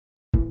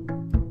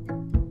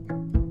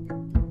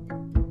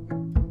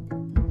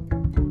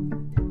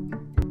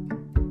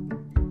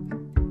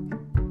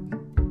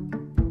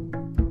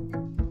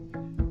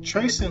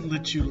Tracent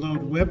lets you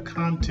load web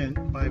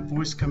content by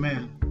voice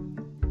command.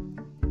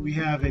 We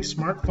have a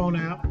smartphone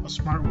app, a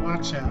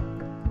smartwatch app,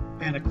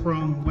 and a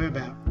Chrome web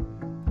app.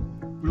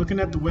 We're looking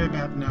at the web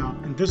app now,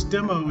 and this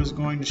demo is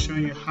going to show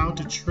you how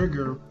to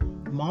trigger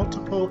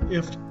multiple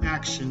if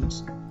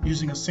actions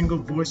using a single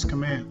voice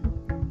command.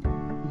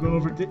 We'll go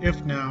over to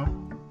if now,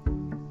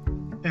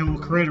 and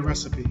we'll create a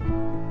recipe.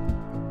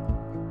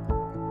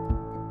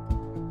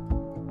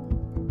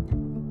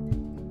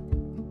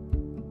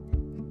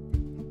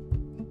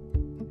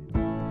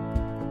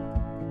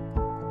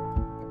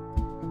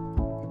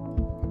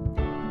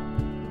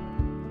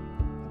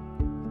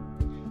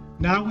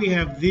 Now we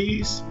have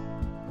these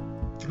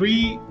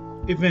 3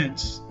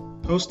 events,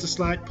 post to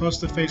Slack,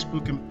 post to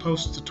Facebook, and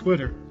post to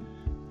Twitter,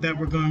 that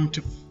we're going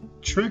to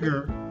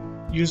trigger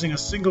using a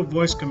single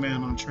voice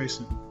command on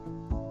Tracent.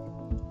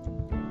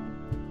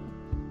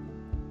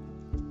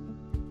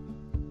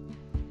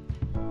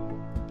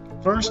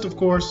 First, of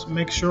course,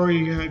 make sure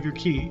you have your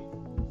key.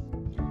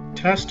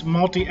 Test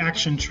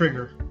multi-action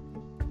trigger.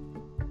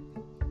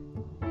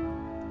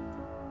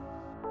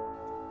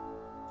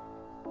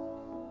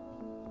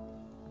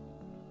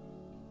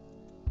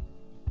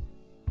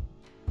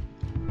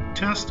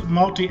 Test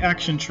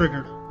multi-action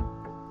trigger.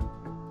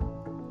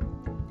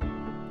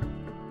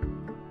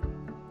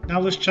 Now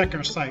let's check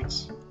our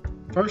sites.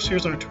 First,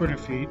 here's our Twitter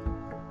feed.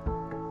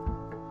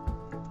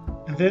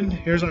 And then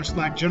here's our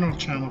Slack general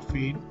channel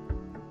feed.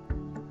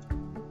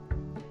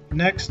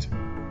 Next,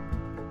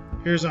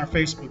 here's our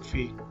Facebook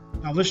feed.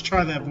 Now let's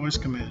try that voice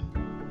command.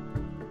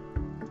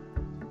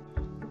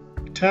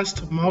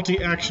 Test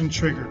multi-action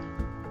trigger.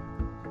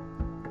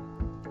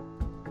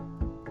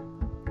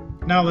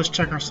 Now let's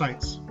check our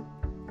sites.